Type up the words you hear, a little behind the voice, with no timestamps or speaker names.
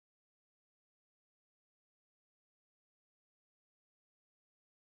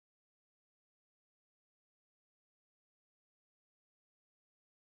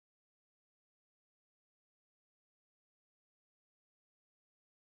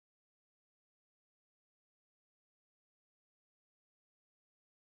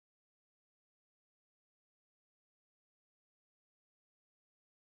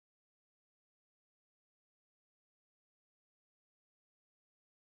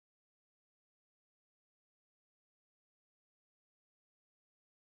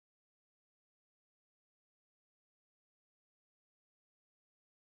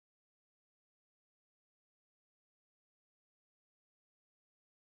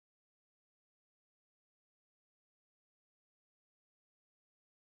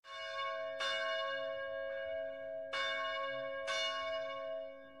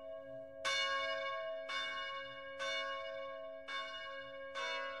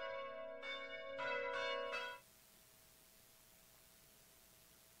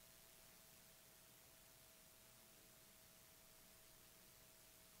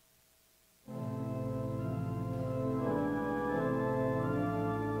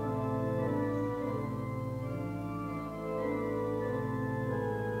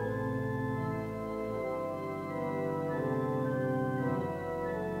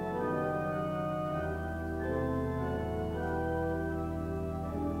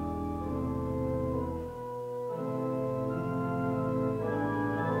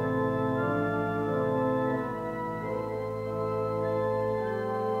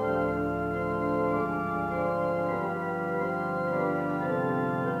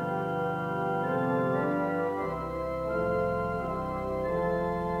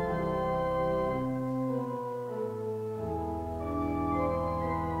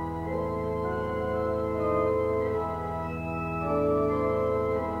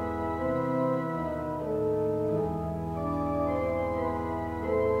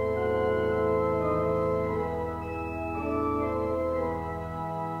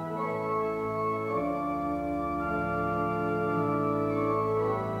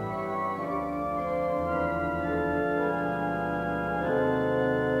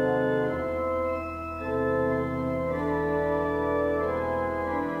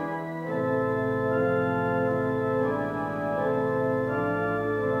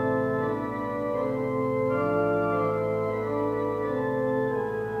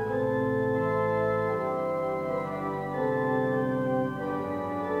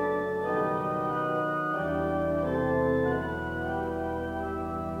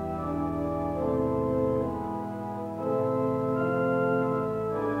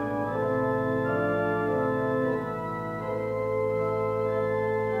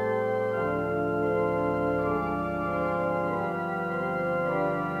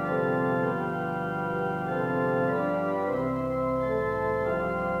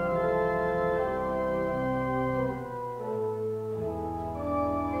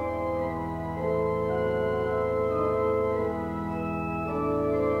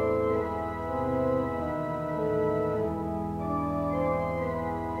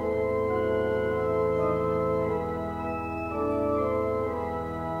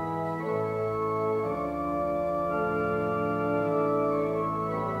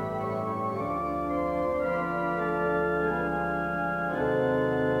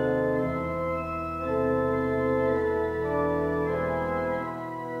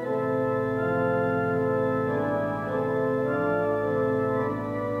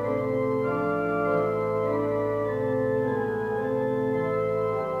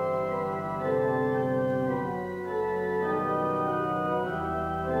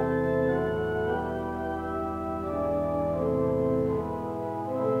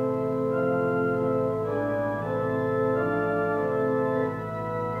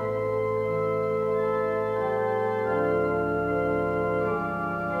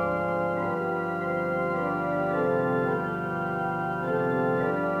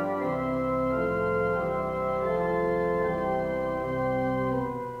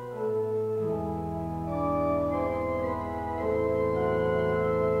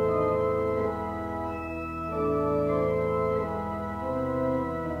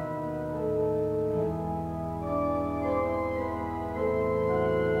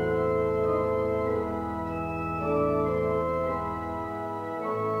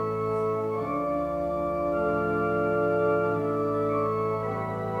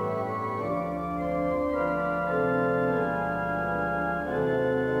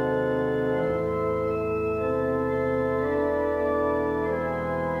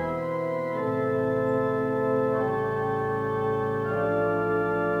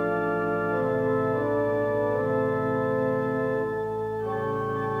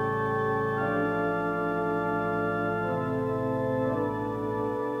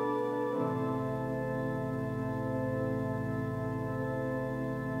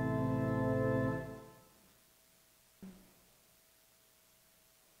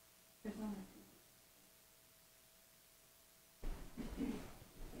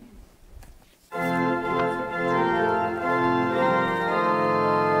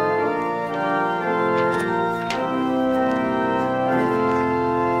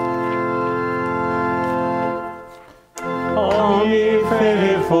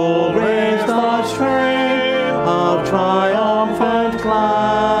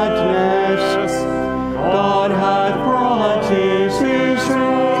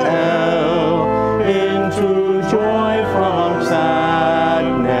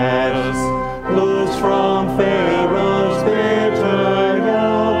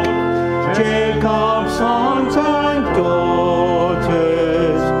Wake up, sons and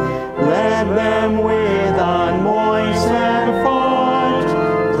daughters, let them with unmoistened font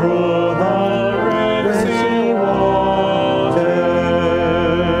through the Red Sea waters.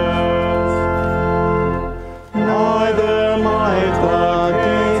 Neither might the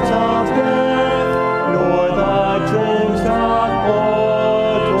gates of death, nor the tomb's dark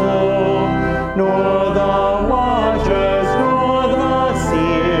portal, nor the watchers, nor the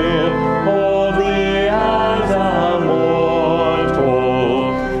seal, holy as a mortal.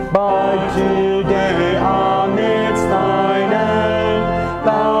 But today amidst thine end,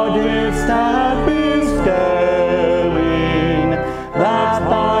 thou didst have bestowing, that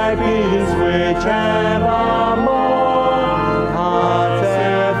thy peace which evermore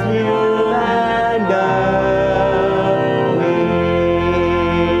passeth youth and knowing.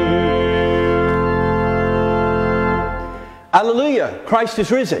 Hallelujah! Christ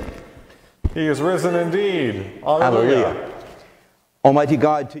is risen. He is risen indeed. Hallelujah. Hallelujah. Almighty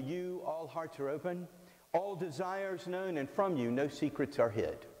God, to you all hearts are open, all desires known, and from you no secrets are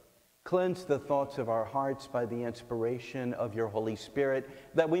hid. Cleanse the thoughts of our hearts by the inspiration of your Holy Spirit,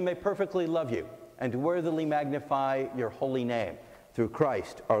 that we may perfectly love you and worthily magnify your holy name, through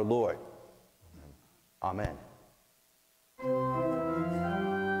Christ our Lord. Amen.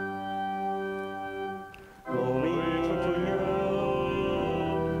 Glory to you,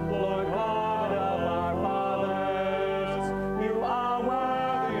 Lord God of our fathers. You are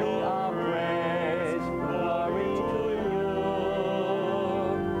worthy of praise. Glory to you.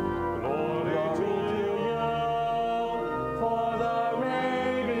 Glory to you. For the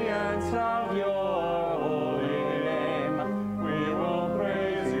radiance of your holy name, we will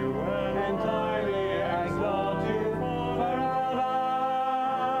praise you and highly exalt you forever.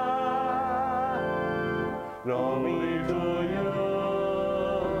 Glory to you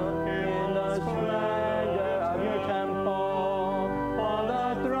in the splendor of your temple, on the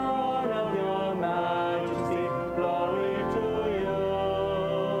throne of your majesty. Glory to you.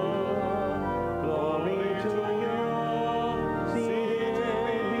 Glory to you.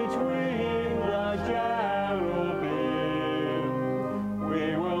 Seated between the cherubim, we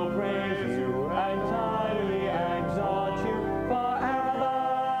will praise you and highly exalt you forever.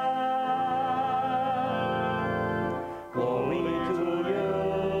 Glory to you,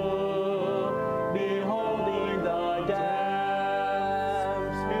 beholding the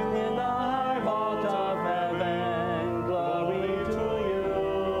depths in the high vault of heaven. Glory to you,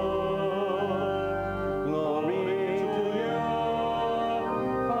 glory to you,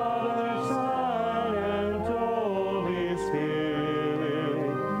 Father, Son, and Holy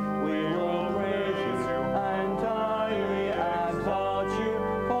Spirit. We will praise you and highly exalt you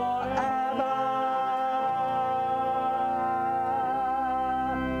forever.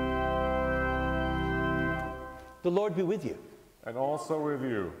 The Lord be with you. And also with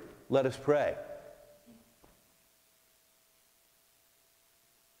you. Let us pray.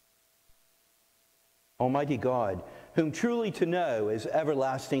 Almighty God, whom truly to know is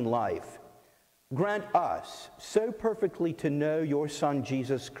everlasting life, grant us so perfectly to know your Son,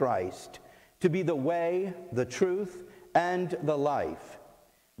 Jesus Christ, to be the way, the truth, and the life,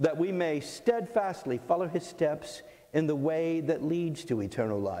 that we may steadfastly follow his steps in the way that leads to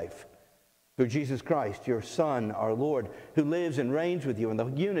eternal life. Through Jesus Christ, your Son, our Lord, who lives and reigns with you in the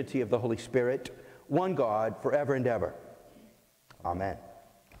unity of the Holy Spirit, one God, forever and ever. Amen.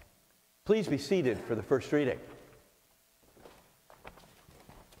 Please be seated for the first reading.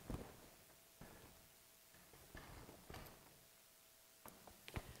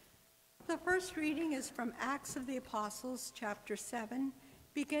 The first reading is from Acts of the Apostles, chapter 7,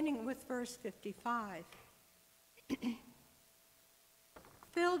 beginning with verse 55.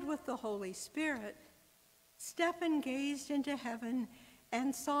 Filled with the Holy Spirit, Stephen gazed into heaven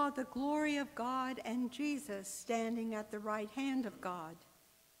and saw the glory of God and Jesus standing at the right hand of God.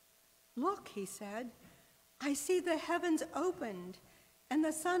 "Look," he said, "I see the heavens opened and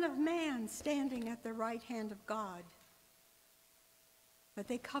the Son of Man standing at the right hand of God." But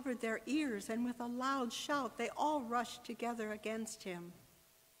they covered their ears, and with a loud shout they all rushed together against him.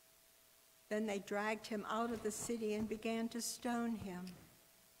 Then they dragged him out of the city and began to stone him.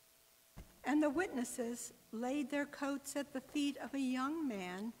 And the witnesses laid their coats at the feet of a young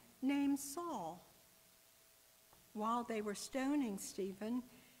man named Saul. While they were stoning Stephen,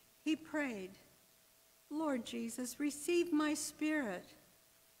 he prayed, "Lord Jesus, receive my spirit."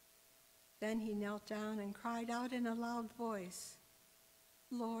 Then he knelt down and cried out in a loud voice,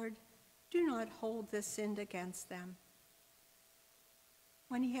 "Lord, do not hold this sin against them."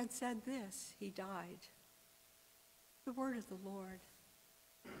 When he had said this, he died. The word of the Lord.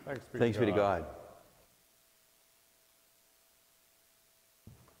 Thanks be to God.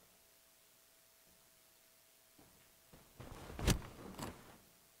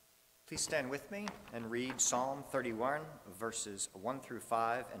 Please stand with me and read Psalm 31, verses 1 through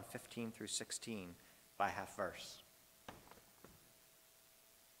 5 and 15 through 16 by half verse.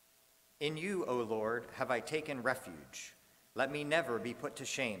 In you, O Lord, have I taken refuge. Let me never be put to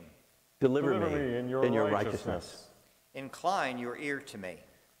shame. Deliver me in your righteousness. Incline your ear to me.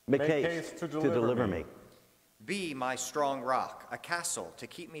 Make haste to deliver me. Be my strong rock, a castle to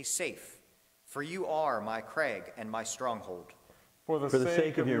keep me safe. For you are my crag and my stronghold. For the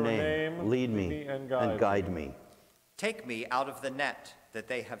sake of your name, lead me and guide me. Take me out of the net that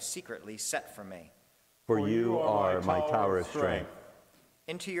they have secretly set for me. For you are my tower of strength.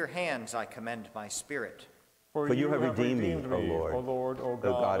 Into your hands I commend my spirit. For you have redeemed me, O Lord, O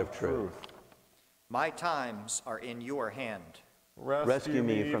God of truth. My times are in your hand. Rescue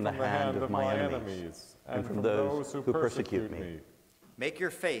me from the hand of my enemies and from those who persecute me. Make your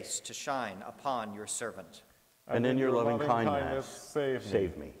face to shine upon your servant. And in your loving kindness,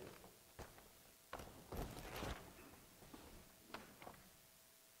 save me.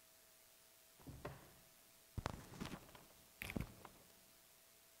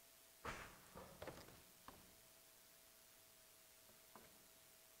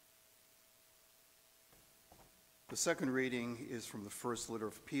 The second reading is from the first letter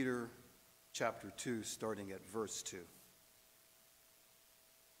of Peter, chapter 2, starting at verse 2.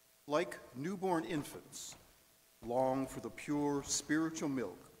 Like newborn infants, long for the pure spiritual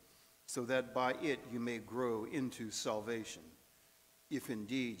milk, so that by it you may grow into salvation, if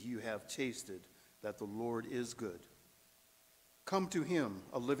indeed you have tasted that the Lord is good. Come to him,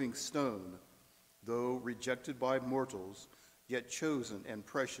 a living stone, though rejected by mortals, yet chosen and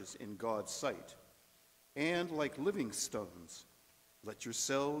precious in God's sight. And like living stones, let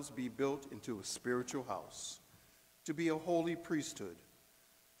yourselves be built into a spiritual house, to be a holy priesthood,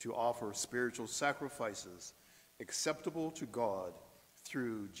 to offer spiritual sacrifices acceptable to God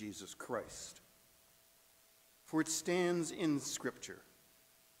through Jesus Christ. For it stands in Scripture,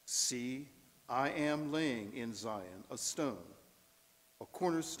 see, I am laying in Zion a stone, a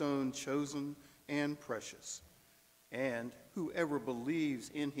cornerstone chosen and precious, and whoever believes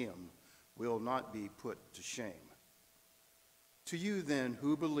in him will not be put to shame. To you then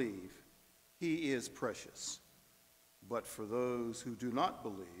who believe, he is precious. But for those who do not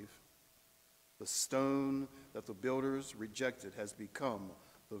believe, the stone that the builders rejected has become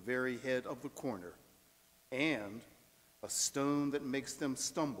the very head of the corner, and a stone that makes them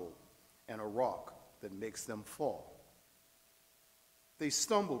stumble, and a rock that makes them fall. They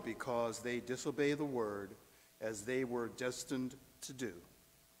stumble because they disobey the word as they were destined to do.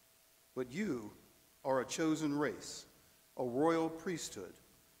 But you are a chosen race, a royal priesthood,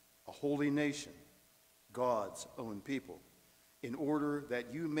 a holy nation, God's own people, in order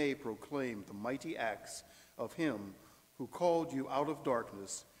that you may proclaim the mighty acts of him who called you out of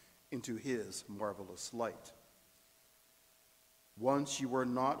darkness into his marvelous light. Once you were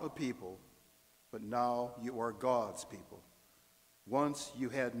not a people, but now you are God's people. Once you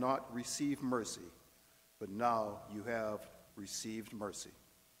had not received mercy, but now you have received mercy.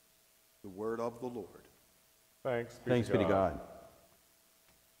 The word of the Lord. Thanks be to God.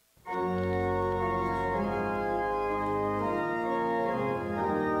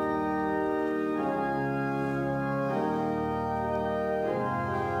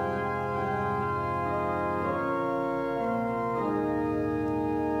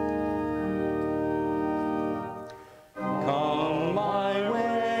 Come my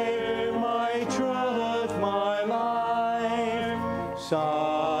way, my truth, my life,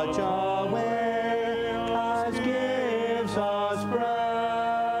 such a way as gives us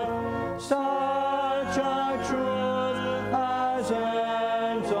breath, such a truth as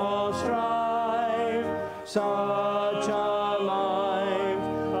ends all strife, such a life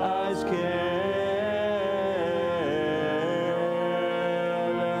as killeth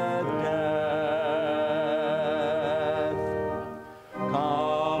death.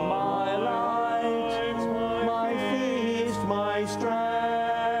 Come my light, my feast, my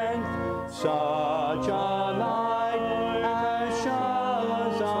strength, such a light as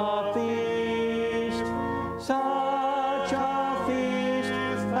shows a feast, such a feast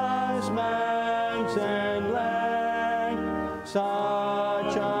as mends and length,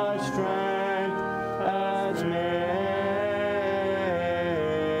 such a strength as makes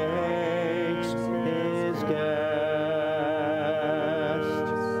his guest.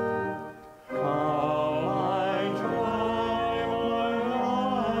 Come my joy, my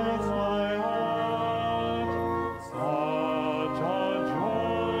life, my heart, such a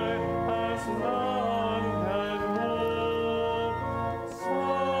joy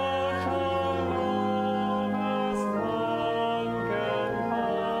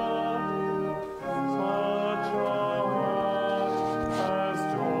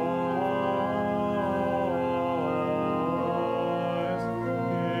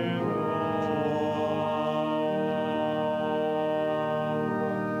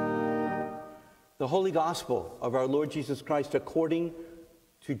The Holy Gospel of our Lord Jesus Christ according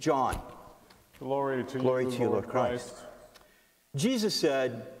to John. Glory to you, Lord Christ. Jesus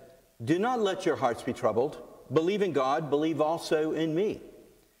said, "Do not let your hearts be troubled. Believe in God, believe also in me.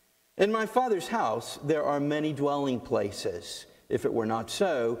 In my Father's house there are many dwelling places. If it were not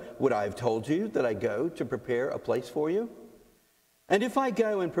so, would I have told you that I go to prepare a place for you? And if I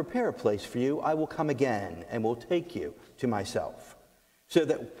go and prepare a place for you, I will come again and will take you to myself, so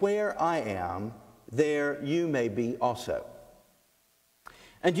that where I am, there you may be also.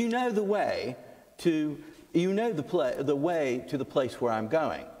 And you know the way to the place where I'm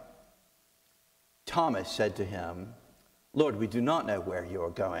going." Thomas said to him, "Lord, we do not know where you are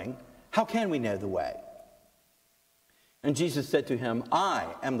going. How can we know the way?" And Jesus said to him,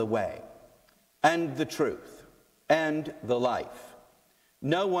 "I am the way and the truth and the life.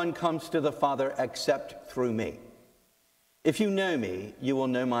 No one comes to the Father except through me. If you know me, you will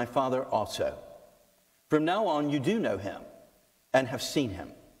know my Father also. From now on, you do know him and have seen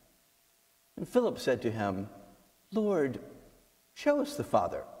him." And Philip said to him, "Lord, show us the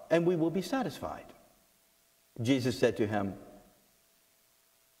Father, and we will be satisfied." Jesus said to him,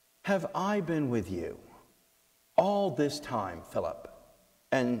 "Have I been with you all this time, Philip,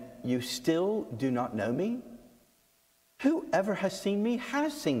 and you still do not know me? Whoever has seen me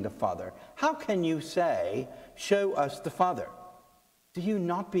has seen the Father. How can you say, 'Show us the Father'? Do you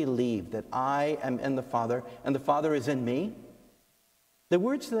not believe that I am in the Father and the Father is in me? The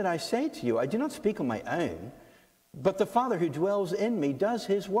words that I say to you, I do not speak on my own, but the Father who dwells in me does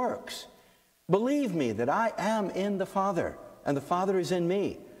his works. Believe me that I am in the Father and the Father is in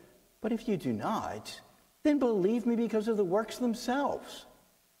me. But if you do not, then believe me because of the works themselves.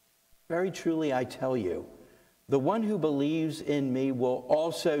 Very truly I tell you, the one who believes in me will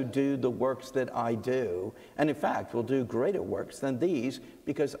also do the works that I do, and in fact will do greater works than these,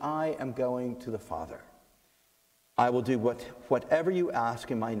 because I am going to the Father. I will do whatever you ask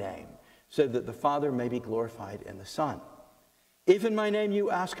in my name, so that the Father may be glorified in the Son. If in my name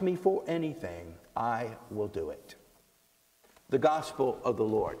you ask me for anything, I will do it." The Gospel of the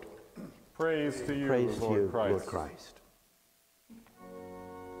Lord. Praise to you, Lord Christ.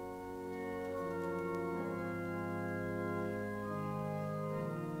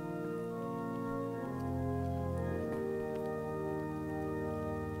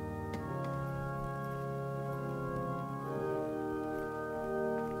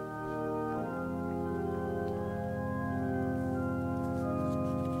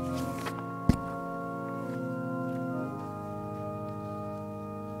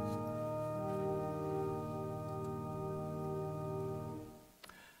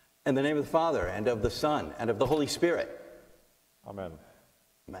 In the name of the Father, and of the Son, and of the Holy Spirit. Amen.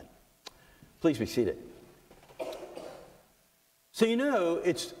 Amen. Please be seated. So you know,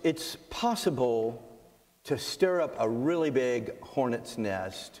 it's possible to stir up a really big hornet's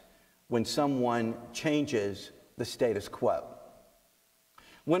nest when someone changes the status quo.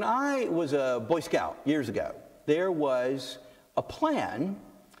 When I was a Boy Scout years ago, there was a plan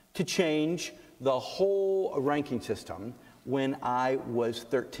to change the whole ranking system when I was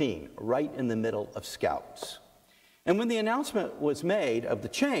 13, right in the middle of Scouts. And when the announcement was made of the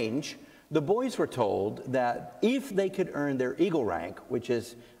change, the boys were told that if they could earn their Eagle rank, which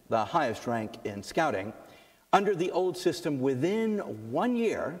is the highest rank in Scouting, under the old system within 1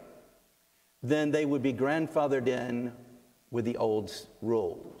 year, then they would be grandfathered in with the old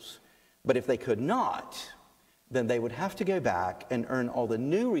rules. But if they could not, then they would have to go back and earn all the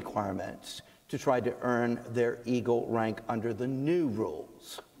new requirements to try to earn their Eagle rank under the new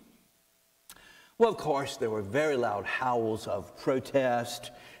rules. Well, of course, there were very loud howls of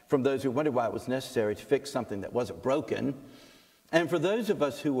protest from those who wondered why it was necessary to fix something that wasn't broken. And for those of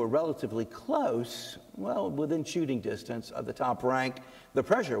us who were relatively close, well, within shooting distance of the top rank, the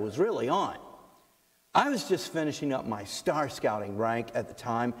pressure was really on. I was just finishing up my Star Scouting rank at the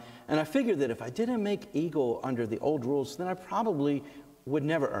time, and I figured that if I didn't make Eagle under the old rules, then I probably would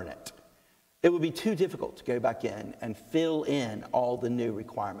never earn it. It would be too difficult to go back in and fill in all the new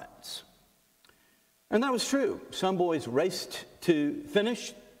requirements. And that was true. Some boys raced to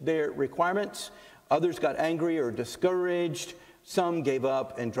finish their requirements. Others got angry or discouraged. Some gave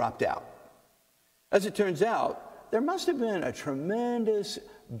up and dropped out. As it turns out, there must have been a tremendous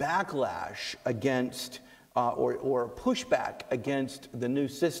backlash against or pushback against the new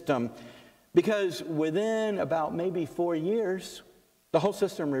system, because within about maybe 4 years, the whole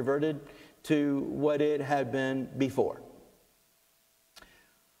system reverted to what it had been before.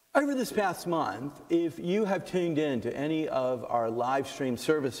 Over this past month, if you have tuned in to any of our live stream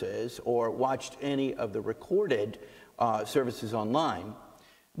services or watched any of the recorded services online,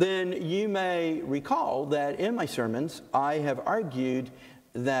 then you may recall that in my sermons, I have argued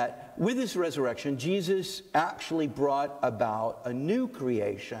that with his resurrection, Jesus actually brought about a new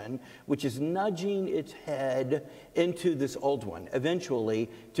creation, which is nudging its head into this old one, eventually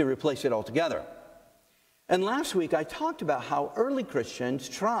to replace it altogether. And last week, I talked about how early Christians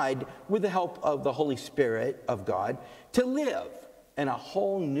tried, with the help of the Holy Spirit of God, to live in a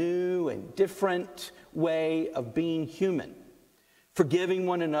whole new and different way of being human, forgiving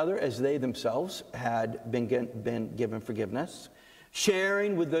one another as they themselves had been given forgiveness,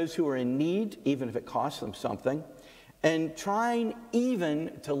 sharing with those who are in need, even if it costs them something, and trying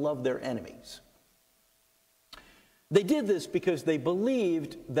even to love their enemies. They did this because they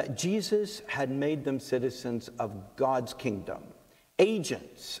believed that Jesus had made them citizens of God's kingdom,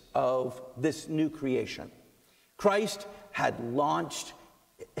 agents of this new creation. Christ had launched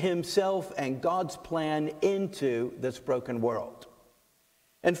himself and God's plan into this broken world.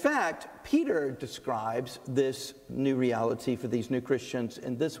 In fact, Peter describes this new reality for these new Christians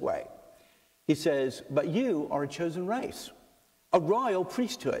in this way. He says, "But you are a chosen race, a royal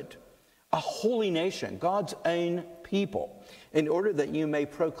priesthood, a holy nation, God's own people, in order that you may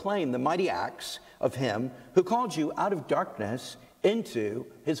proclaim the mighty acts of him who called you out of darkness into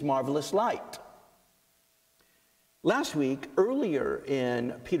his marvelous light." Last week, earlier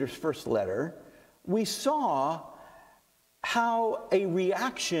in Peter's first letter, we saw how a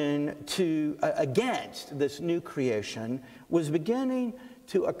reaction against this new creation was beginning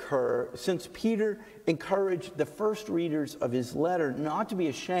to occur since Peter encouraged the first readers of his letter not to be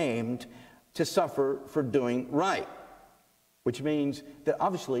ashamed to suffer for doing right, which means that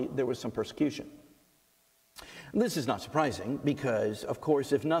obviously there was some persecution. This is not surprising because, of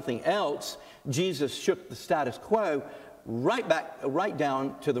course, if nothing else, Jesus shook the status quo right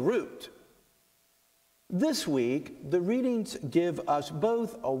down to the root. This week, the readings give us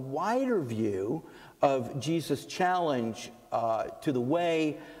both a wider view of Jesus' challenge to the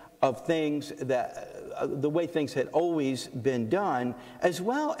way of things the way things had always been done, as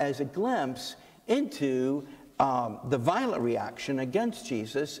well as a glimpse into the violent reaction against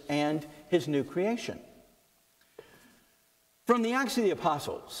Jesus and his new creation. From the Acts of the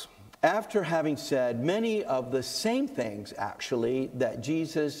Apostles, after having said many of the same things, actually, that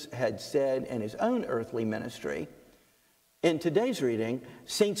Jesus had said in his own earthly ministry, in today's reading,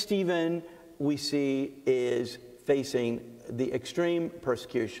 St. Stephen, we see, is facing the extreme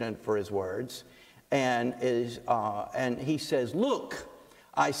persecution for his words, and he says, "Look,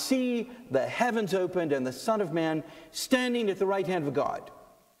 I see the heavens opened and the Son of Man standing at the right hand of God."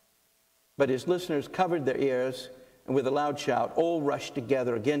 But his listeners covered their ears, and with a loud shout, all rushed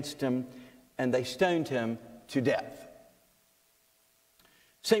together against him, and they stoned him to death.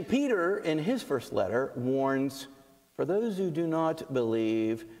 St. Peter, in his first letter, warns, "For those who do not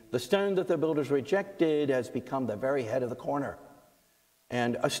believe, the stone that the builders rejected has become the very head of the corner,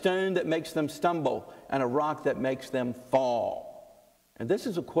 and a stone that makes them stumble, and a rock that makes them fall." And this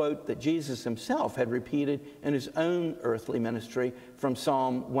is a quote that Jesus himself had repeated in his own earthly ministry from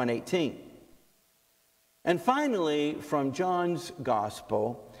Psalm 118. And finally, from John's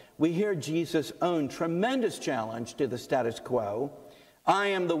Gospel, we hear Jesus' own tremendous challenge to the status quo. "I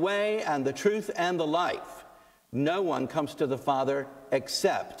am the way and the truth and the life. No one comes to the Father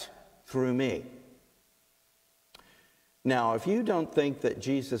except through me." Now, if you don't think that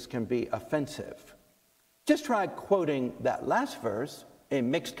Jesus can be offensive, just try quoting that last verse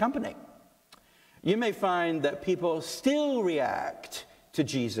in mixed company. You may find that people still react to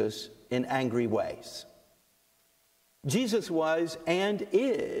Jesus in angry ways. Jesus was and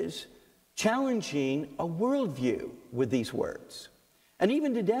is challenging a worldview with these words. And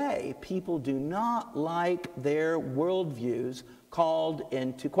even today, people do not like their worldviews called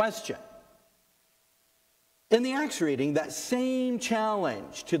into question. In the Acts reading, that same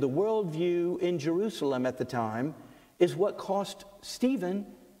challenge to the worldview in Jerusalem at the time is what cost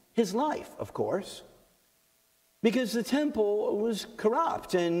Stephen his life, of course. Because the temple was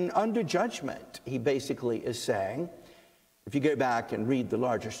corrupt and under judgment, he basically is saying, if you go back and read the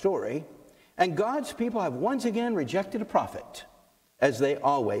larger story. And God's people have once again rejected a prophet, as they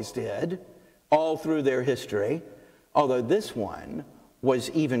always did, all through their history, although this one was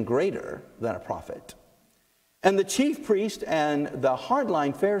even greater than a prophet. And the chief priest and the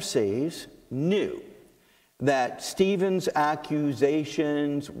hardline Pharisees knew that Stephen's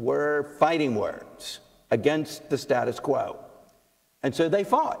accusations were fighting words against the status quo. And so they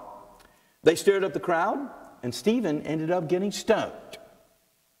fought. They stirred up the crowd, and Stephen ended up getting stoned.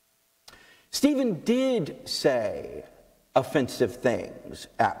 Stephen did say offensive things,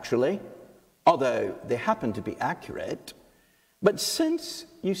 actually, although they happened to be accurate. But since,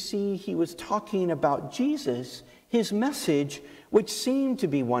 you see, he was talking about Jesus, his message, which seemed to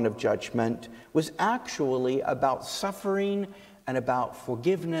be one of judgment, was actually about suffering and about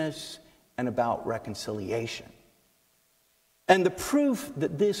forgiveness and about reconciliation. And the proof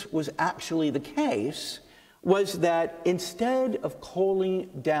that this was actually the case was that instead of calling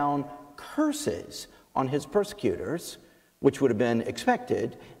down curses on his persecutors, which would have been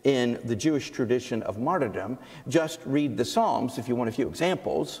expected in the Jewish tradition of martyrdom, just read the Psalms if you want a few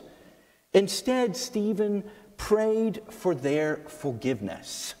examples. Instead, Stephen prayed for their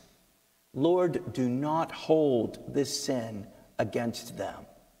forgiveness. Lord, do not hold this sin against them.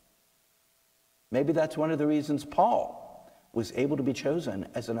 Maybe that's one of the reasons Paul was able to be chosen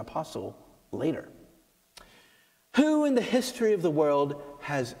as an apostle later. Who in the history of the world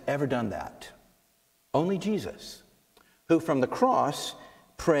has ever done that? Only Jesus, who from the cross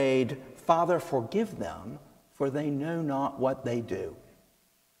prayed, Father, forgive them, for they know not what they do.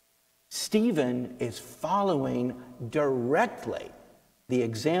 Stephen is following directly the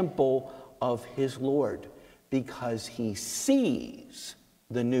example of his Lord because he sees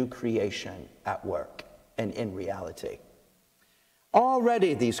the new creation at work and in reality.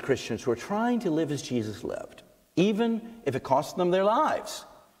 Already these Christians were trying to live as Jesus lived, even if it cost them their lives.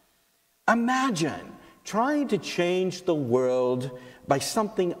 Imagine trying to change the world by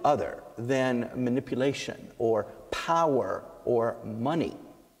something other than manipulation or power or money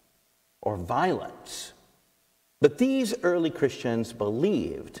or violence. But these early Christians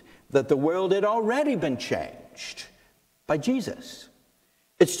believed that the world had already been changed by Jesus.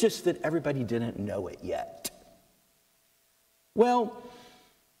 It's just that everybody didn't know it yet. Well,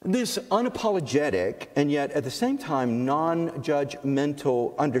 this unapologetic and yet at the same time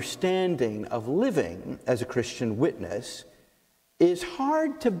non-judgmental understanding of living as a Christian witness is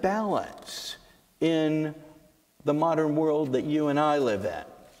hard to balance in the modern world that you and I live in.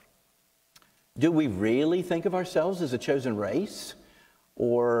 Do we really think of ourselves as a chosen race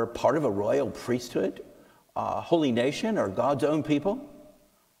or part of a royal priesthood, a holy nation, or God's own people?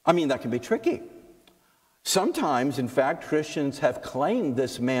 I mean, that can be tricky. Sometimes, in fact, Christians have claimed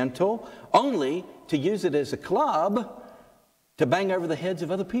this mantle only to use it as a club to bang over the heads of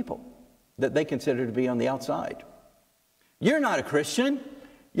other people that they consider to be on the outside. You're not a Christian.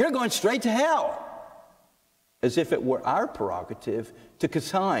 You're going straight to hell. As if it were our prerogative to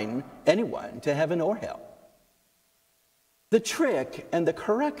consign anyone to heaven or hell. The trick and the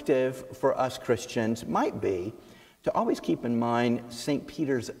corrective for us Christians might be to always keep in mind St.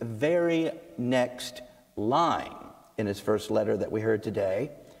 Peter's very next line in his first letter that we heard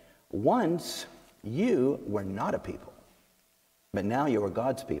today. Once you were not a people, but now you are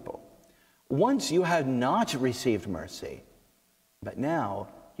God's people. Once you had not received mercy, but now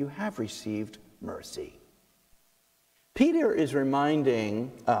you have received mercy. Peter is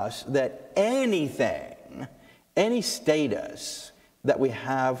reminding us that anything, any status that we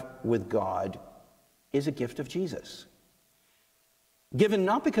have with God is a gift of Jesus. Given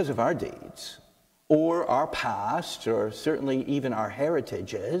not because of our deeds, or our past, or certainly even our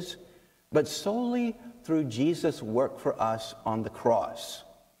heritages, but solely through Jesus' work for us on the cross.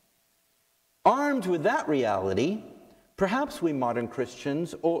 Armed with that reality, perhaps we modern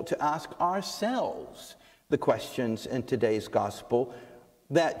Christians ought to ask ourselves the questions in today's gospel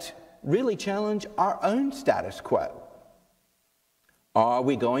that really challenge our own status quo. Are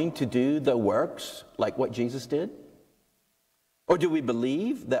we going to do the works like what Jesus did? Or do we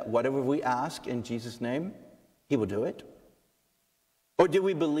believe that whatever we ask in Jesus' name, he will do it? Or do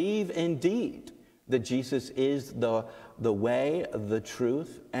we believe indeed that Jesus is the way, the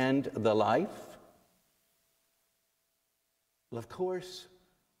truth, and the life? Well, of course,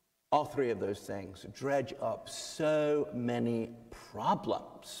 all three of those things dredge up so many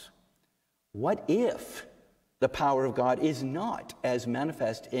problems. What if the power of God is not as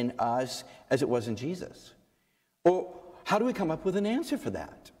manifest in us as it was in Jesus? Or how do we come up with an answer for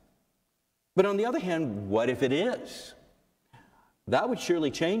that? But on the other hand, what if it is? That would surely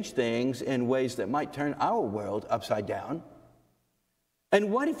change things in ways that might turn our world upside down.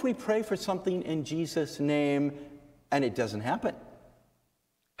 And what if we pray for something in Jesus' name and it doesn't happen?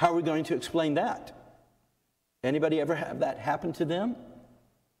 How are we going to explain that? Anybody ever have that happen to them?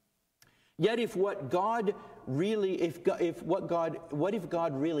 Yet if God really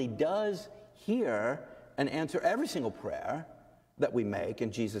does hear and answer every single prayer that we make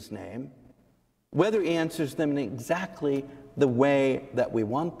in Jesus' name, whether he answers them in exactly the way that we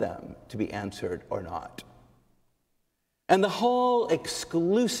want them to be answered or not. And the whole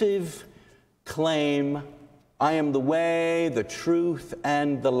exclusive claim, I am the way, the truth,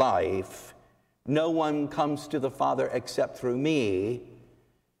 and the life, no one comes to the Father except through me,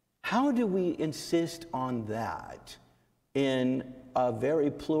 how do we insist on that in a very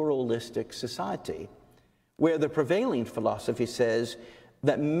pluralistic society where the prevailing philosophy says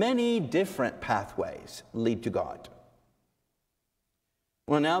that many different pathways lead to God?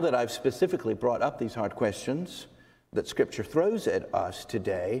 Well, now that I've specifically brought up these hard questions that Scripture throws at us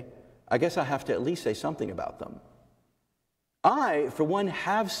today, I guess I have to at least say something about them. I, for one,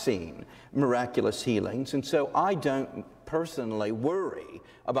 have seen miraculous healings, and so I don't personally worry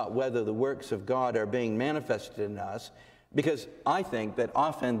about whether the works of God are being manifested in us, because I think that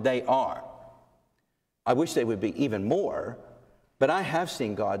often they are. I wish they would be even more, but I have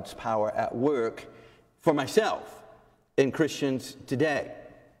seen God's power at work for myself in Christians today.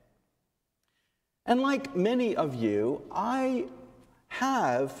 And like many of you, I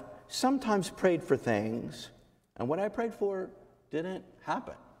have sometimes prayed for things, and what I prayed for didn't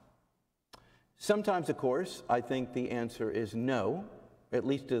happen. Sometimes, of course, I think the answer is no, at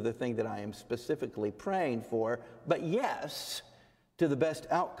least to the thing that I am specifically praying for, but yes to the best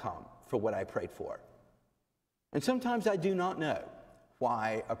outcome for what I prayed for. And sometimes I do not know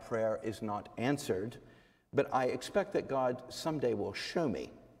why a prayer is not answered, but I expect that God someday will show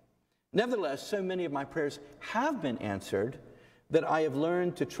me. Nevertheless, so many of my prayers have been answered that I have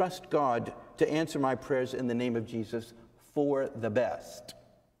learned to trust God to answer my prayers in the name of Jesus for the best.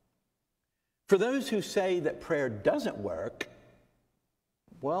 For those who say that prayer doesn't work,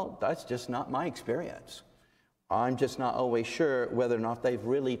 well, that's just not my experience. I'm just not always sure whether or not they've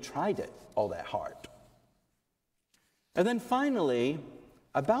really tried it all that hard. And then finally,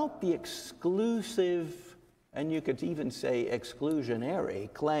 about the exclusive, and you could even say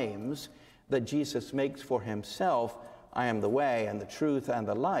exclusionary, claims that Jesus makes for himself, I am the way and the truth and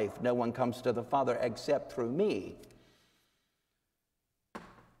the life. No one comes to the Father except through me.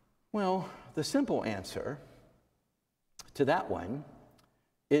 Well, the simple answer to that one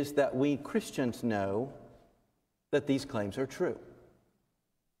is that we Christians know that these claims are true.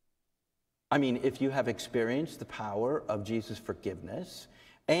 I mean, if you have experienced the power of Jesus' forgiveness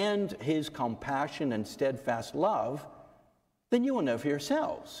and his compassion and steadfast love, then you will know for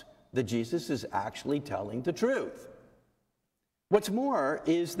yourselves that Jesus is actually telling the truth. What's more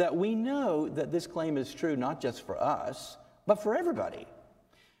is that we know that this claim is true not just for us, but for everybody.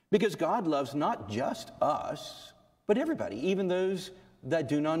 Because God loves not just us, but everybody, even those that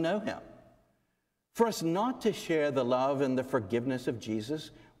do not know him. For us not to share the love and the forgiveness of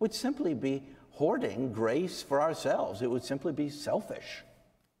Jesus would simply be hoarding grace for ourselves. It would simply be selfish.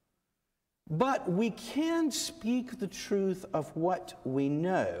 But we can speak the truth of what we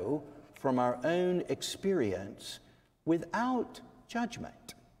know from our own experience without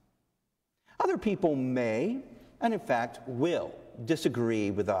judgment. Other people may, and in fact will,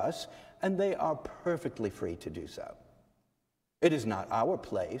 disagree with us, and they are perfectly free to do so. It is not our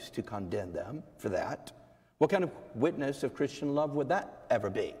place to condemn them for that. What kind of witness of Christian love would that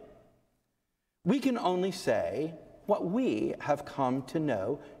ever be? We can only say what we have come to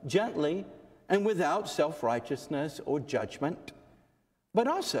know gently and without self-righteousness or judgment, but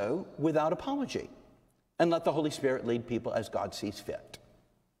also without apology, and let the Holy Spirit lead people as God sees fit.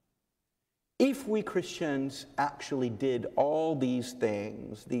 If we Christians actually did all these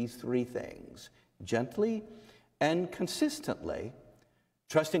things, these three things, gently and consistently,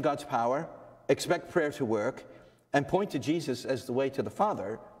 trust in God's power, expect prayer to work, and point to Jesus as the way to the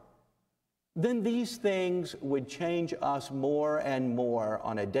Father, then these things would change us more and more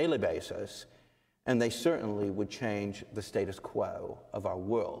on a daily basis, and they certainly would change the status quo of our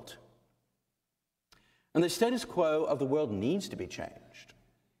world. And the status quo of the world needs to be changed,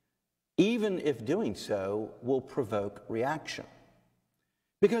 even if doing so will provoke reaction.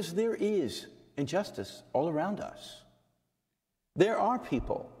 Because there is injustice all around us. There are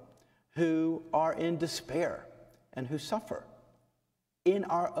people who are in despair and who suffer in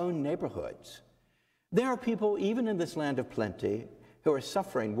our own neighborhoods. There are people, even in this land of plenty, who are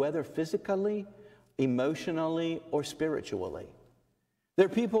suffering, whether physically, emotionally, or spiritually. There are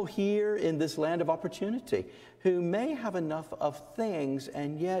people here in this land of opportunity who may have enough of things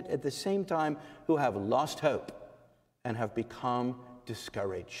and yet at the same time who have lost hope and have become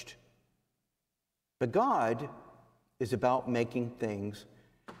discouraged. But God is about making things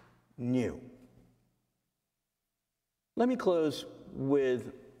new. Let me close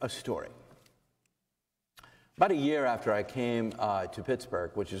with a story. About a year after I came to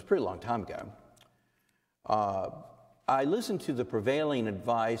Pittsburgh, which is a pretty long time ago, I listened to the prevailing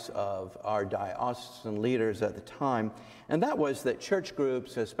advice of our diocesan leaders at the time, and that was that church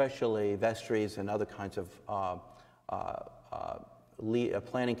groups, especially vestries and other kinds of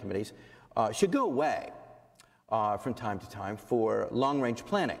planning committees, should go away from time to time for long-range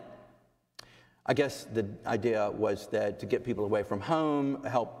planning. I guess the idea was that to get people away from home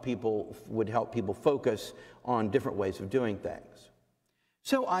would help people focus on different ways of doing things.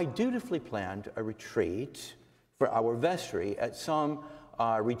 So I dutifully planned a retreat for our vestry at some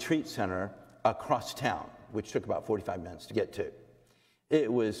retreat center across town, which took about 45 minutes to get to.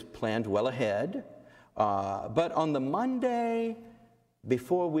 It was planned well ahead, but on the Monday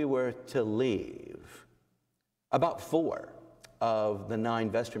before we were to leave, about 4 of the 9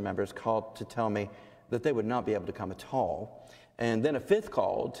 vestry members called to tell me that they would not be able to come at all. And then a 5th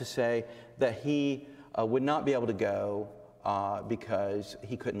called to say that he would not be able to go because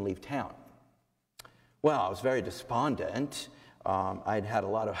he couldn't leave town. Well, I was very despondent. I'd had a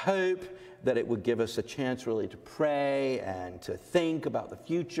lot of hope that it would give us a chance really to pray and to think about the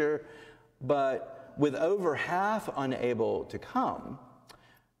future. But with over half unable to come,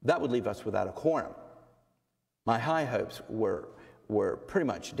 that would leave us without a quorum. My high hopes were pretty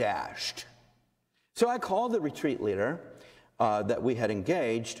much dashed. So I called the retreat leader that we had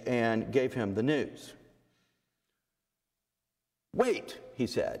engaged and gave him the news. "Wait," he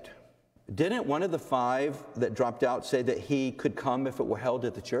said, "didn't one of the 5 that dropped out say that he could come if it were held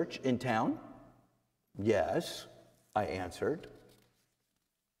at the church in town?" "Yes," I answered.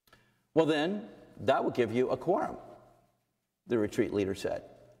 "Well then, that will give you a quorum," the retreat leader said.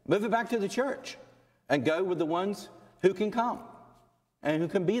 "Move it back to the church and go with the ones who can come and who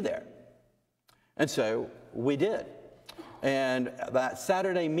can be there." And so we did. And that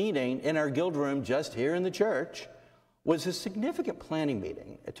Saturday meeting in our guild room just here in the church was a significant planning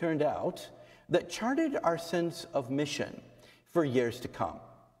meeting, it turned out, that charted our sense of mission for years to come.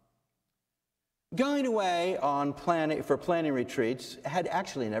 Going away on planning retreats had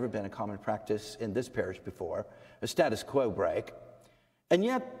actually never been a common practice in this parish before, a status quo break. And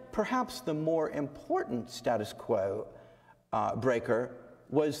yet, perhaps the more important status quo breaker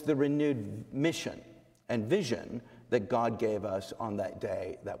was the renewed mission and vision that God gave us on that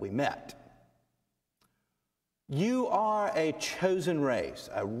day that we met. "You are a chosen race,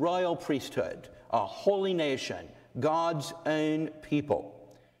 a royal priesthood, a holy nation, God's own people,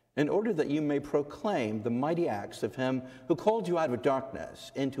 in order that you may proclaim the mighty acts of him who called you out of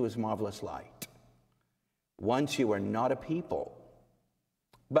darkness into his marvelous light. Once you were not a people,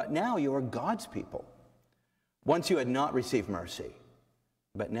 but now you are God's people. Once you had not received mercy,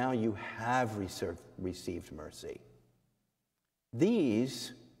 but now you have received mercy."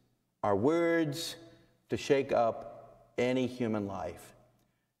 These are words to shake up any human life,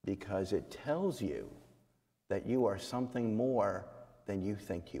 because it tells you that you are something more than you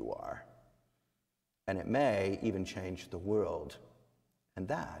think you are. And it may even change the world. And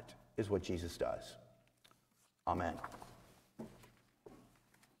that is what Jesus does. Amen.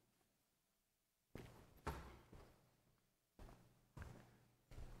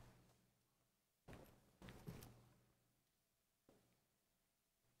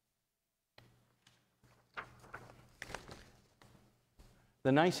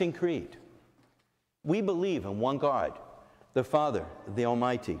 The Nicene Creed. We believe in one God, the Father, the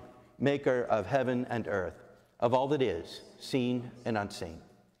Almighty, maker of heaven and earth, of all that is, seen and unseen.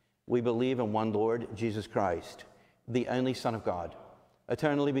 We believe in one Lord, Jesus Christ, the only Son of God,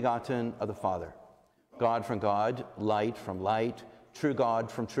 eternally begotten of the Father, God from God, light from light, true God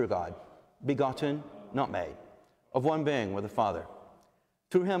from true God, begotten, not made, of one being with the Father.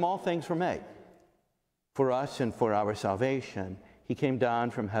 Through him all things were made. For us and for our salvation, he came down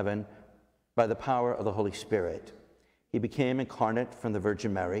from heaven by the power of the Holy Spirit. He became incarnate from the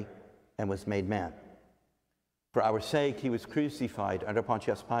Virgin Mary and was made man. For our sake, he was crucified under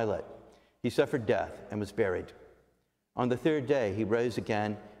Pontius Pilate. He suffered death and was buried. On the 3rd day, he rose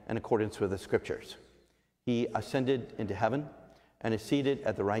again in accordance with the Scriptures. He ascended into heaven and is seated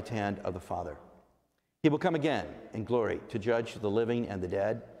at the right hand of the Father. He will come again in glory to judge the living and the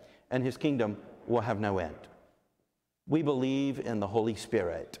dead, and his kingdom will have no end. We believe in the Holy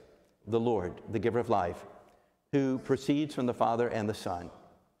Spirit, the Lord, the giver of life, who proceeds from the Father and the Son.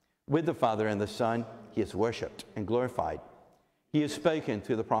 With the Father and the Son, he is worshipped and glorified. He has spoken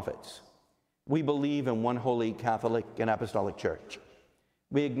through the prophets. We believe in one holy Catholic and Apostolic Church.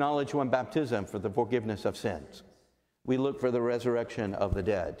 We acknowledge one baptism for the forgiveness of sins. We look for the resurrection of the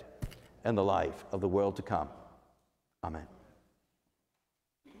dead and the life of the world to come. Amen.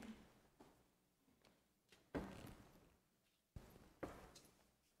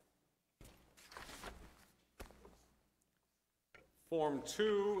 Form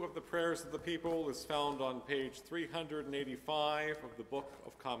 2 of the Prayers of the People is found on page 385 of the Book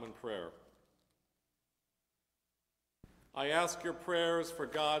of Common Prayer. I ask your prayers for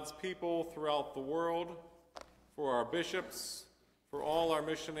God's people throughout the world, for our bishops, for all our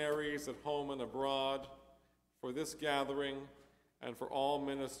missionaries at home and abroad, for this gathering, and for all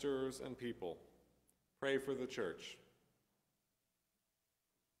ministers and people. Pray for the church.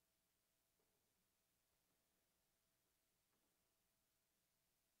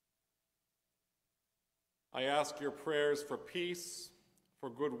 I ask your prayers for peace, for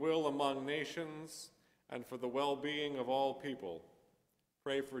goodwill among nations, and for the well-being of all people.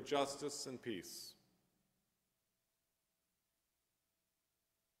 Pray for justice and peace.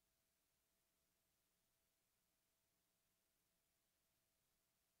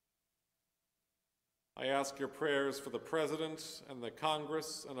 I ask your prayers for the President and the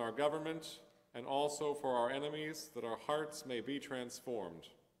Congress and our government, and also for our enemies, that our hearts may be transformed.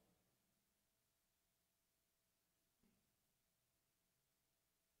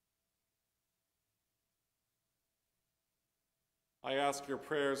 I ask your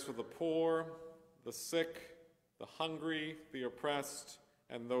prayers for the poor, the sick, the hungry, the oppressed,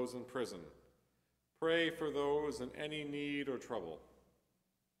 and those in prison. Pray for those in any need or trouble.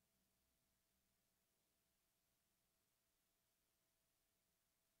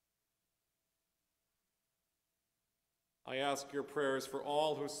 I ask your prayers for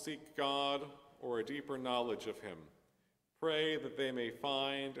all who seek God or a deeper knowledge of him. Pray that they may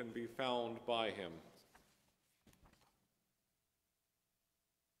find and be found by him.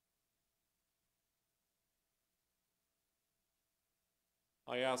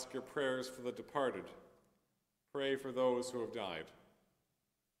 I ask your prayers for the departed. Pray for those who have died.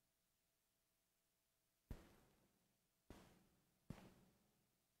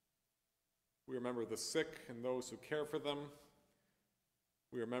 We remember the sick and those who care for them.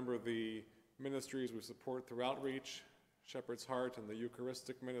 We remember the ministries we support through outreach, Shepherd's Heart and the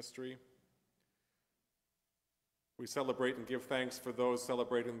Eucharistic ministry. We celebrate and give thanks for those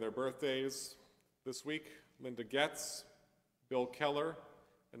celebrating their birthdays this week: Linda Getz, Bill Keller,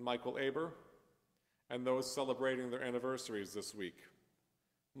 and Michael Aber, and those celebrating their anniversaries this week: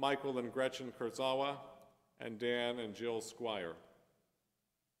 Michael and Gretchen Kurzawa, and Dan and Jill Squire.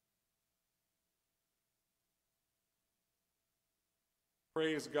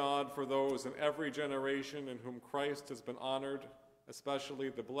 Praise God for those in every generation in whom Christ has been honored, especially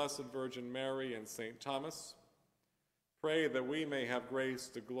the Blessed Virgin Mary and St. Thomas. Pray that we may have grace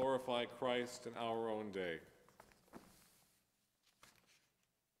to glorify Christ in our own day.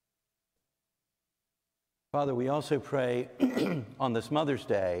 Father, we also pray on this Mother's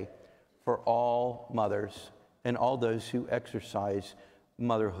Day for all mothers and all those who exercise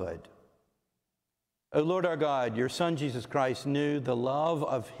motherhood. O Lord our God, your Son Jesus Christ knew the love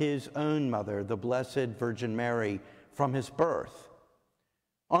of his own mother, the Blessed Virgin Mary, from his birth.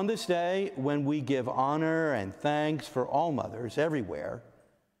 On this day, when we give honor and thanks for all mothers everywhere,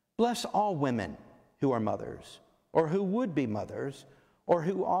 bless all women who are mothers, or who would be mothers, or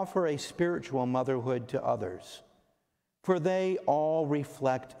who offer a spiritual motherhood to others, for they all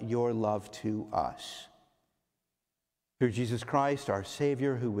reflect your love to us. Through Jesus Christ, our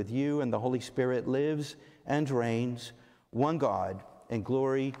Savior, who with you and the Holy Spirit lives and reigns, one God, in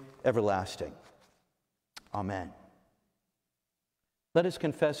glory everlasting. Amen. Let us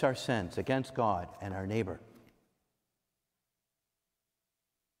confess our sins against God and our neighbor.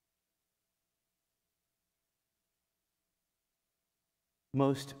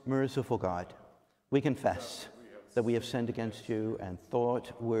 Most merciful God, we confess that we have sinned against you in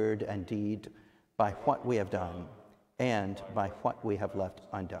thought, word, and deed, by what we have done and by what we have left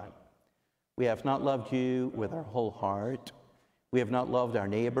undone. We have not loved you with our whole heart. We have not loved our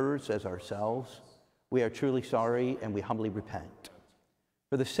neighbors as ourselves. We are truly sorry, and we humbly repent.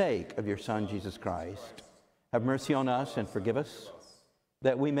 For the sake of your Son, Jesus Christ, have mercy on us and forgive us,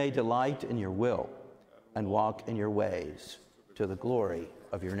 that we may delight in your will and walk in your ways, to the glory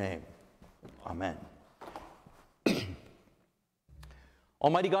of your name. Amen.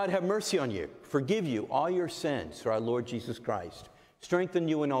 Almighty God, have mercy on you, forgive you all your sins through our Lord Jesus Christ, strengthen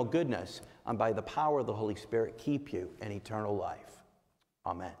you in all goodness, and by the power of the Holy Spirit, keep you in eternal life.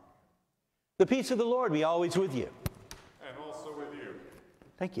 Amen. The peace of the Lord be always with you. And also with you.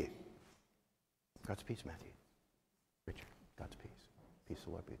 Thank you. God's peace, Matthew. Richard, God's peace. Peace of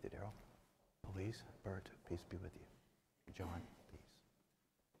the Lord be with you, Daryl. Elise, Bert, peace be with you. John, peace.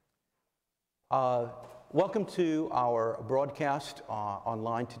 Welcome to our broadcast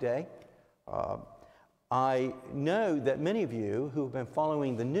online today. I know that many of you who have been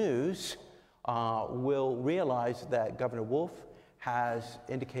following the news will realize that Governor Wolf has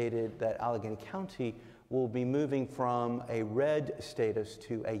indicated that Allegheny County will be moving from a red status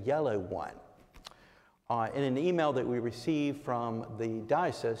to a yellow one. In an email that we received from the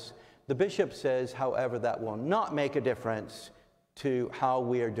diocese, the bishop says, however, that will not make a difference to how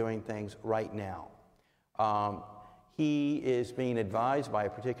we are doing things right now. He is being advised by a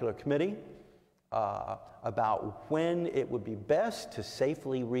particular committee about when it would be best to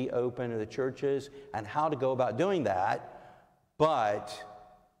safely reopen the churches and how to go about doing that, but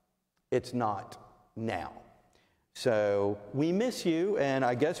it's not now. So we miss you, and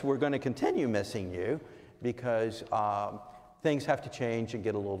I guess we're going to continue missing you because things have to change and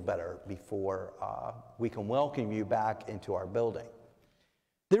get a little better before we can welcome you back into our building.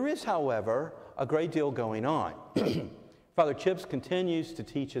 There is, however, a great deal going on. Father Chips continues to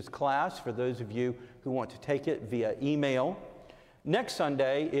teach his class for those of you who want to take it via email. Next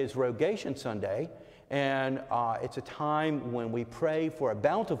Sunday is Rogation Sunday, and it's a time when we pray for a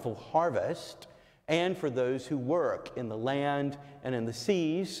bountiful harvest and for those who work in the land and in the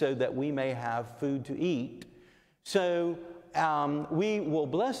seas so that we may have food to eat. So we will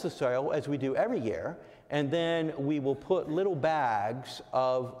bless the soil as we do every year, and then we will put little bags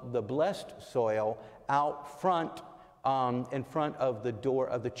of the blessed soil out front, in front of the door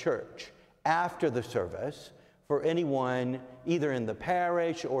of the church after the service for anyone either in the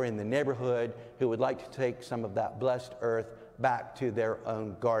parish or in the neighborhood who would like to take some of that blessed earth back to their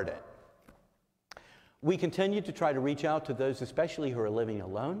own garden. We continue to try to reach out to those especially who are living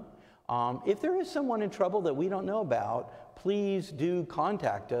alone. If there is someone in trouble that we don't know about, please do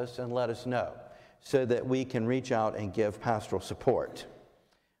contact us and let us know so that we can reach out and give pastoral support.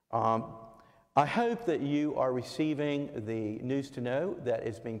 I hope that you are receiving the News to Know that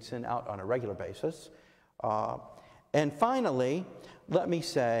is being sent out on a regular basis. And finally, let me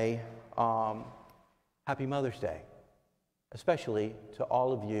say Happy Mother's Day, especially to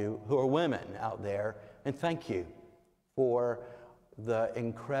all of you who are women out there, and thank you for the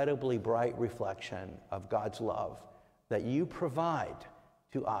incredibly bright reflection of God's love that you provide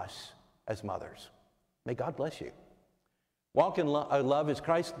to us as mothers. May God bless you. Walk in love as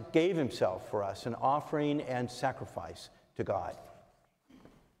Christ gave himself for us, an offering and sacrifice to God.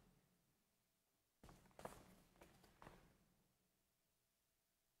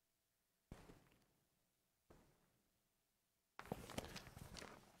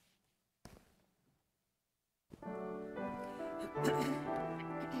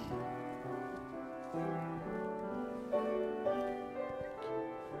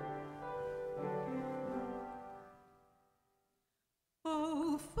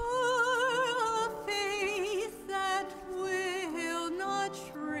 Oh, for a faith that will not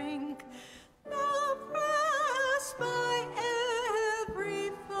shrink, nor pressed by every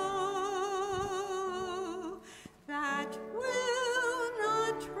foe, that will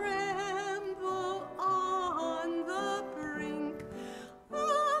not tremble on the brink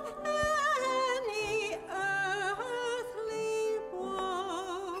of any earthly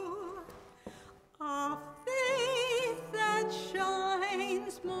woe. A faith that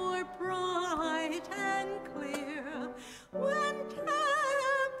shines more bright and clear when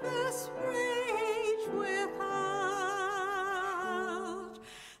tempests rage without,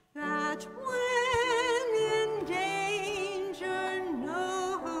 that when in danger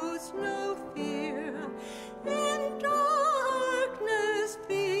knows no fear, in darkness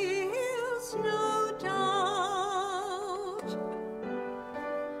feels no doubt.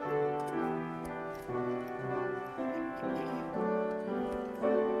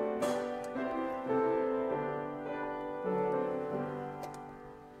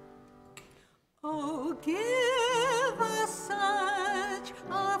 Oh, give us such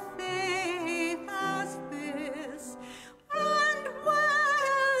a faith as this, and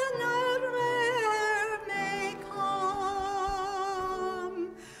when our may come,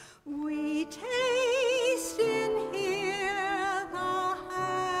 we taste and hear the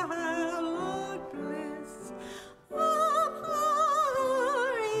hallowed bliss of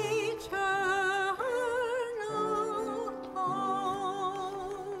our eternal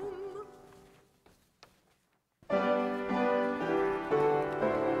home.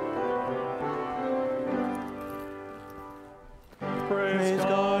 Praise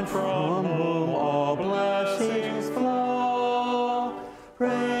God from whom all blessings flow.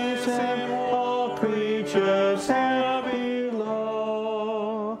 Praise him, all creatures here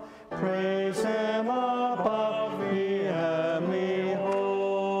below. Praise him above the heavenly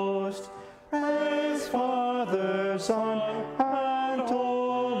host. Praise Father, Son, and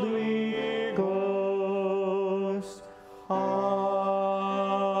Holy Ghost. Amen.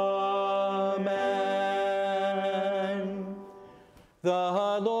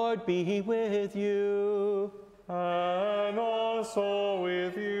 The Lord be with you. And also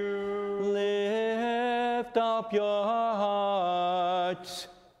with you. Lift lift up your hearts.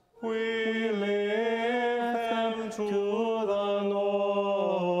 We lift them to the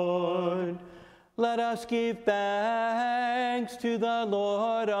Lord. Let us give thanks to the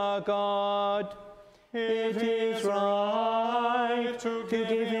Lord our God. It is right to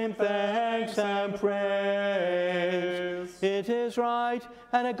give him thanks and praise. It is right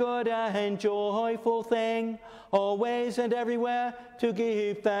and a good and joyful thing, always and everywhere, to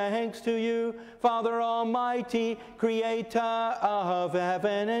give thanks to you, Father Almighty, creator of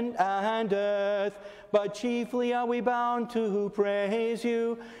heaven and earth. But chiefly are we bound to praise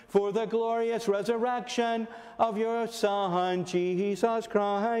you for the glorious resurrection of your Son, Jesus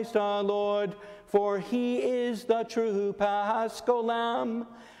Christ our Lord. For he is the true Paschal Lamb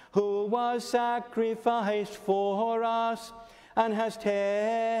who was sacrificed for us and has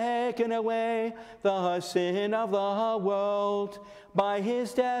taken away the sin of the world. By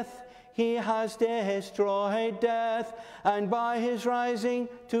his death he has destroyed death, and by his rising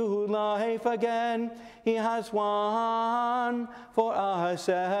to life again, he has won for us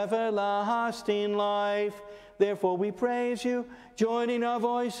everlasting life. Therefore we praise you, joining our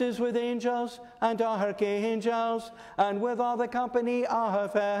voices with angels and archangels, and with all the company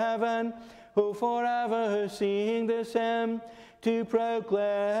of heaven, who forever sing this hymn, to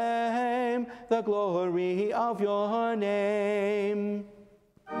proclaim the glory of your name.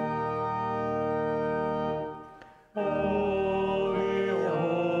 Holy,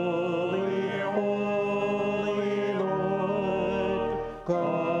 holy, holy Lord,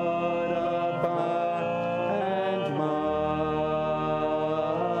 God of power and might.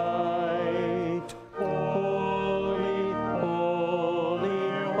 Holy, holy,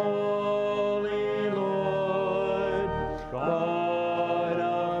 holy Lord, God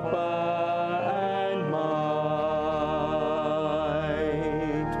of power and might.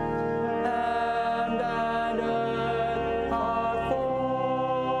 And earth are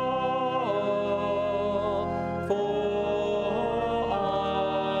full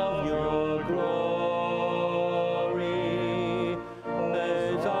of your glory.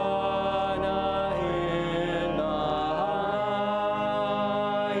 Hosanna in the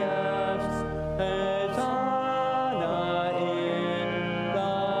highest. Hosanna in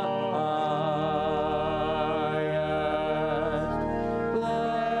the highest.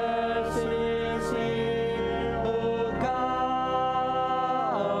 Blessed is he who comes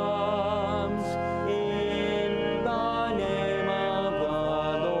in the name of the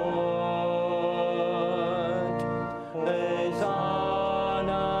Lord.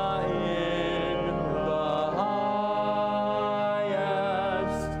 Hosanna in the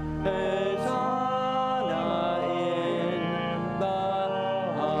highest. Hosanna in the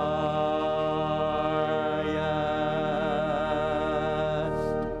highest.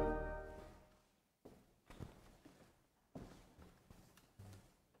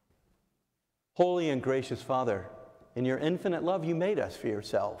 Holy and gracious Father, in your infinite love you made us for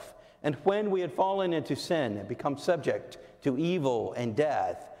yourself. And when we had fallen into sin and become subject to evil and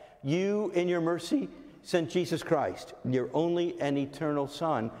death, you, in your mercy, sent Jesus Christ, your only and eternal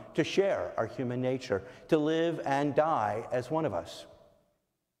Son, to share our human nature, to live and die as one of us,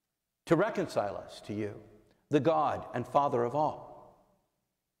 to reconcile us to you, the God and Father of all.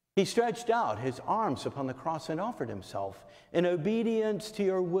 He stretched out his arms upon the cross and offered himself in obedience to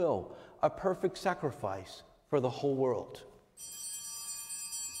your will, a perfect sacrifice for the whole world.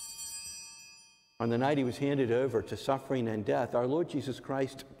 On the night he was handed over to suffering and death, our Lord Jesus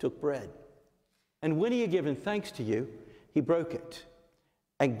Christ took bread. And when he had given thanks to you, he broke it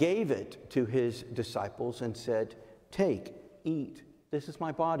and gave it to his disciples and said, "Take, eat. This is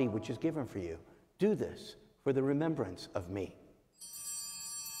my body, which is given for you. Do this for the remembrance of me."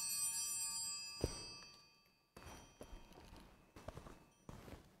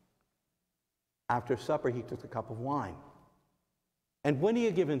 After supper, he took a cup of wine. And when he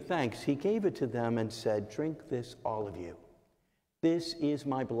had given thanks, he gave it to them and said, "Drink this, all of you. This is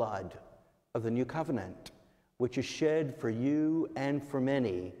my blood of the new covenant, which is shed for you and for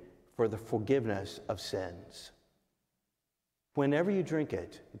many for the forgiveness of sins. Whenever you drink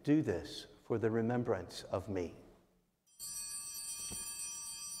it, do this for the remembrance of me."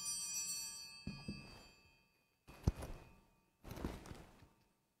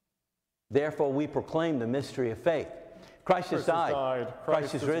 Therefore, we proclaim the mystery of faith. Christ has died.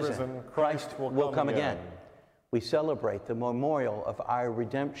 Christ is risen. Christ will come again. We celebrate the memorial of our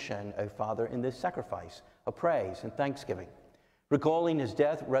redemption, O Father, in this sacrifice of praise and thanksgiving. Recalling his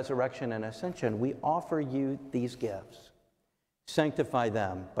death, resurrection, and ascension, we offer you these gifts. Sanctify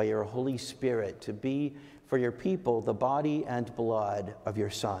them by your Holy Spirit to be for your people the body and blood of your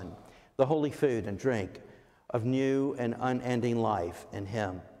Son, the holy food and drink of new and unending life in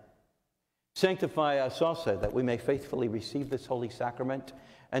him. Sanctify us also, that we may faithfully receive this holy sacrament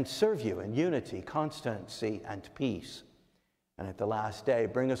and serve you in unity, constancy, and peace. And at the last day,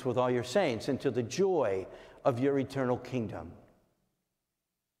 bring us with all your saints into the joy of your eternal kingdom.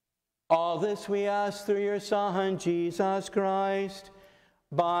 All this we ask through your Son, Jesus Christ,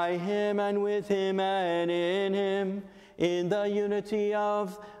 by him and with him and in him, in the unity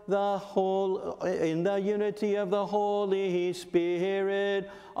of the Holy Spirit,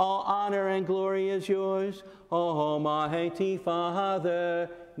 all honor and glory is yours, Almighty Father,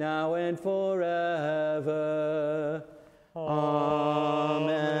 now and forever.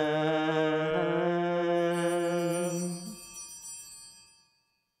 Amen.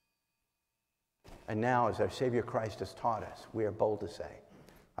 And now, as our Savior Christ has taught us, we are bold to say,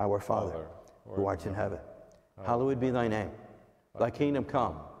 Our Father, who art in heaven, hallowed be thy name. Thy kingdom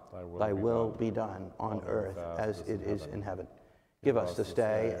come, thy will be done on earth as it is in heaven. Give us this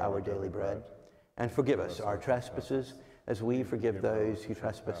day our daily bread, and forgive us our trespasses as we forgive those who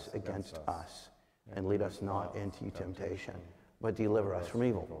trespass against us. And lead us not into temptation, but deliver us from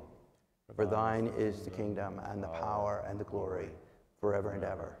evil. For thine is the kingdom and the power and the glory forever and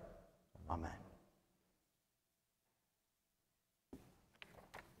ever. Amen.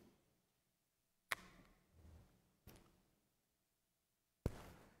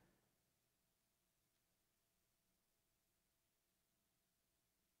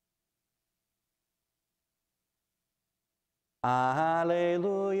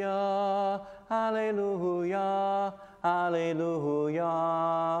 Alleluia, alleluia,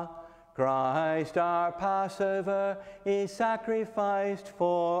 alleluia. Christ our Passover is sacrificed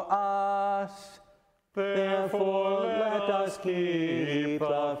for us. Therefore let us keep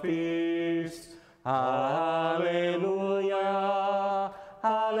the feast. Alleluia,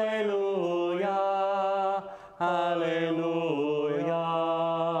 alleluia, alleluia.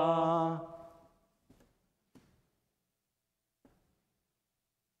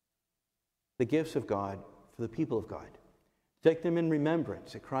 The gifts of God for the people of God. Take them in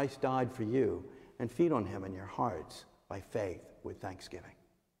remembrance that Christ died for you, and feed on him in your hearts by faith with thanksgiving.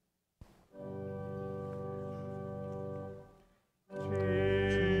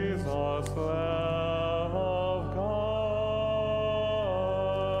 Jesus, Lamb of God,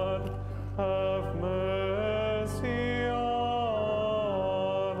 have mercy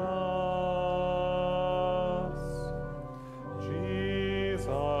on us. Jesus,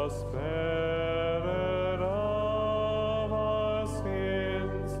 Spirit of our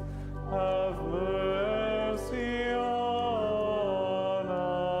sins, have mercy on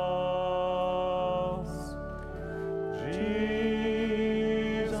us.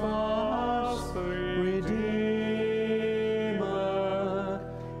 Jesus, Redeemer,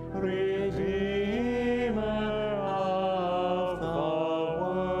 Redeemer of the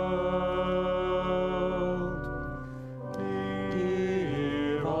world,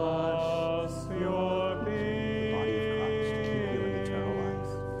 give us your peace. Body of Christ, keep you in eternal life.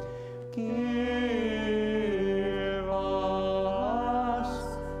 Give us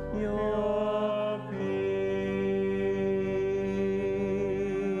your peace.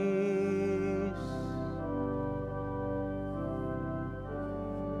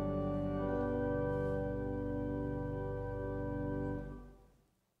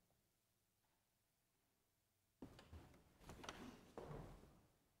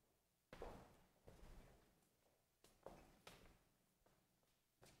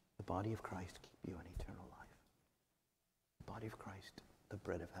 The body of Christ keep you in eternal life. The body of Christ, the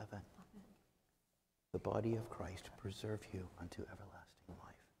bread of heaven. The body of Christ preserve you unto everlasting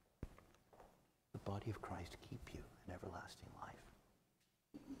life. The body of Christ keep you in everlasting life.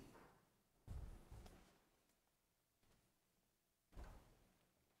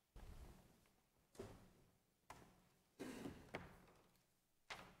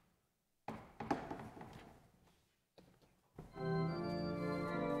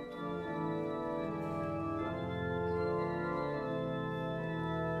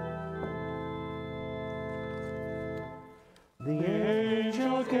 The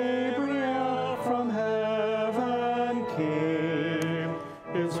angel Gabriel from heaven came.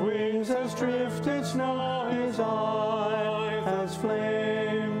 His wings as drifted snow, his eye as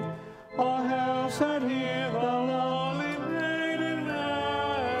flame. All hail, said he, the lowly maiden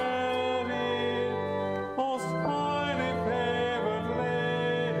Mary, most highly favored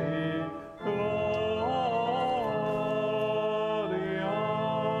lady, Gloria.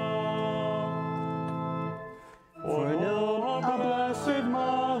 For no a blessed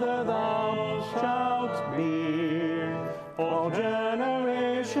mother thou shalt be, all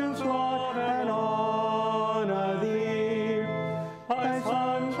generations laud and honor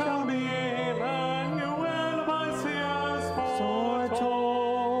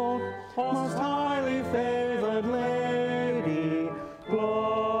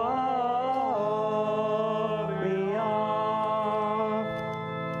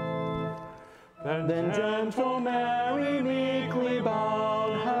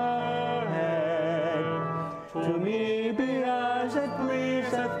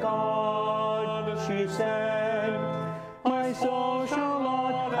blesseth God, she said. My soul shall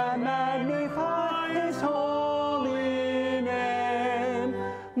laud and magnify his holy name.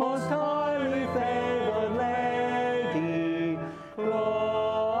 Most highly favored Lady, Gloria.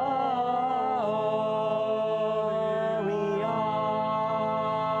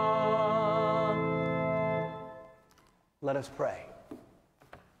 Let us pray.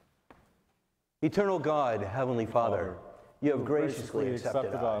 Eternal God, Heavenly Father, you have graciously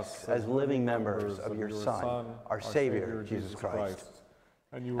accepted us as living members of your Son, our Savior, Jesus Christ.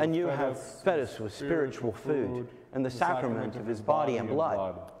 And you have fed us with spiritual food and the sacrament of his body and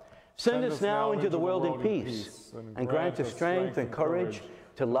blood. Send us now into the world in peace, and grant us strength and courage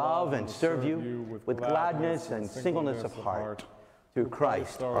to love and serve you with gladness and singleness of heart. Through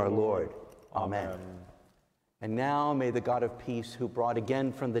Christ our Lord. Amen. And now may the God of peace, who brought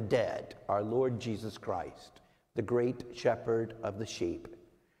again from the dead our Lord Jesus Christ, the great shepherd of the sheep,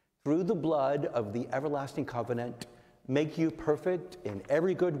 through the blood of the everlasting covenant, make you perfect in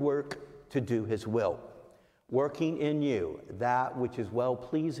every good work to do his will, working in you that which is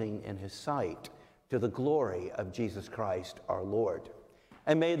well-pleasing in his sight, to the glory of Jesus Christ our Lord.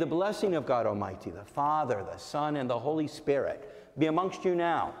 And may the blessing of God Almighty, the Father, the Son, and the Holy Spirit be amongst you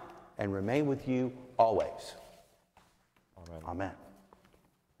now and remain with you always. Amen.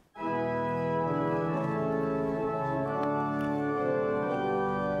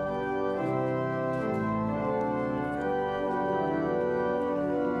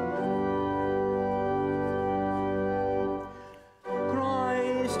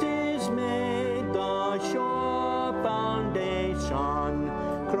 Christ is made the sure foundation,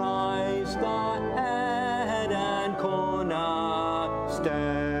 Christ the head and cornerstone,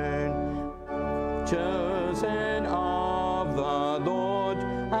 chosen of the Lord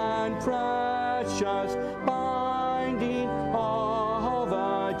and precious, binding all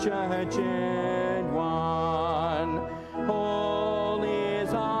the church in one. Holy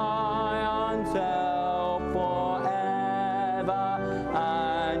Zion's help forever,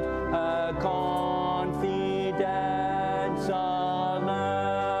 and her confidence alone.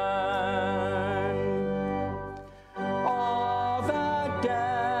 Of that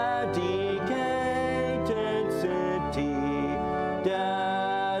dedicated city,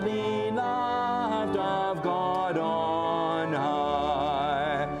 dearly loved of God on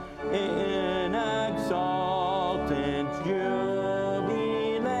high, in exultant jubilation,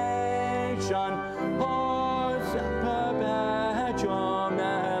 pours perpetual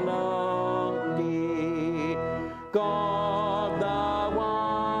melody. God the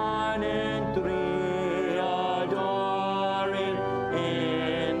one in three, adoring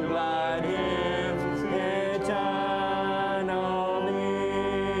in glad hymns eternally.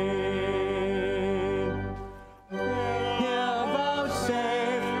 Hear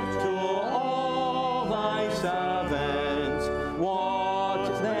vouchsafe to all thy servants what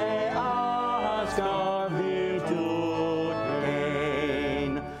they ask of thee to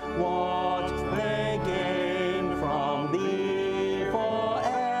gain, what they gain from thee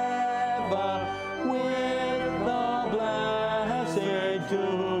forever, with the blessed to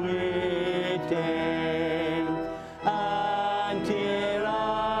retain, and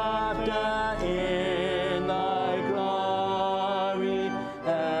hereafter in thy glory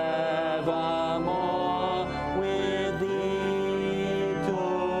evermore with thee to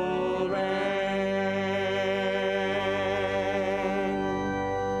reign.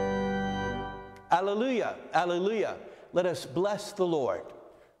 Alleluia, alleluia. Let us bless the Lord.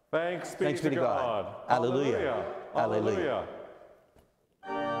 Thanks be to God. Alleluia, alleluia.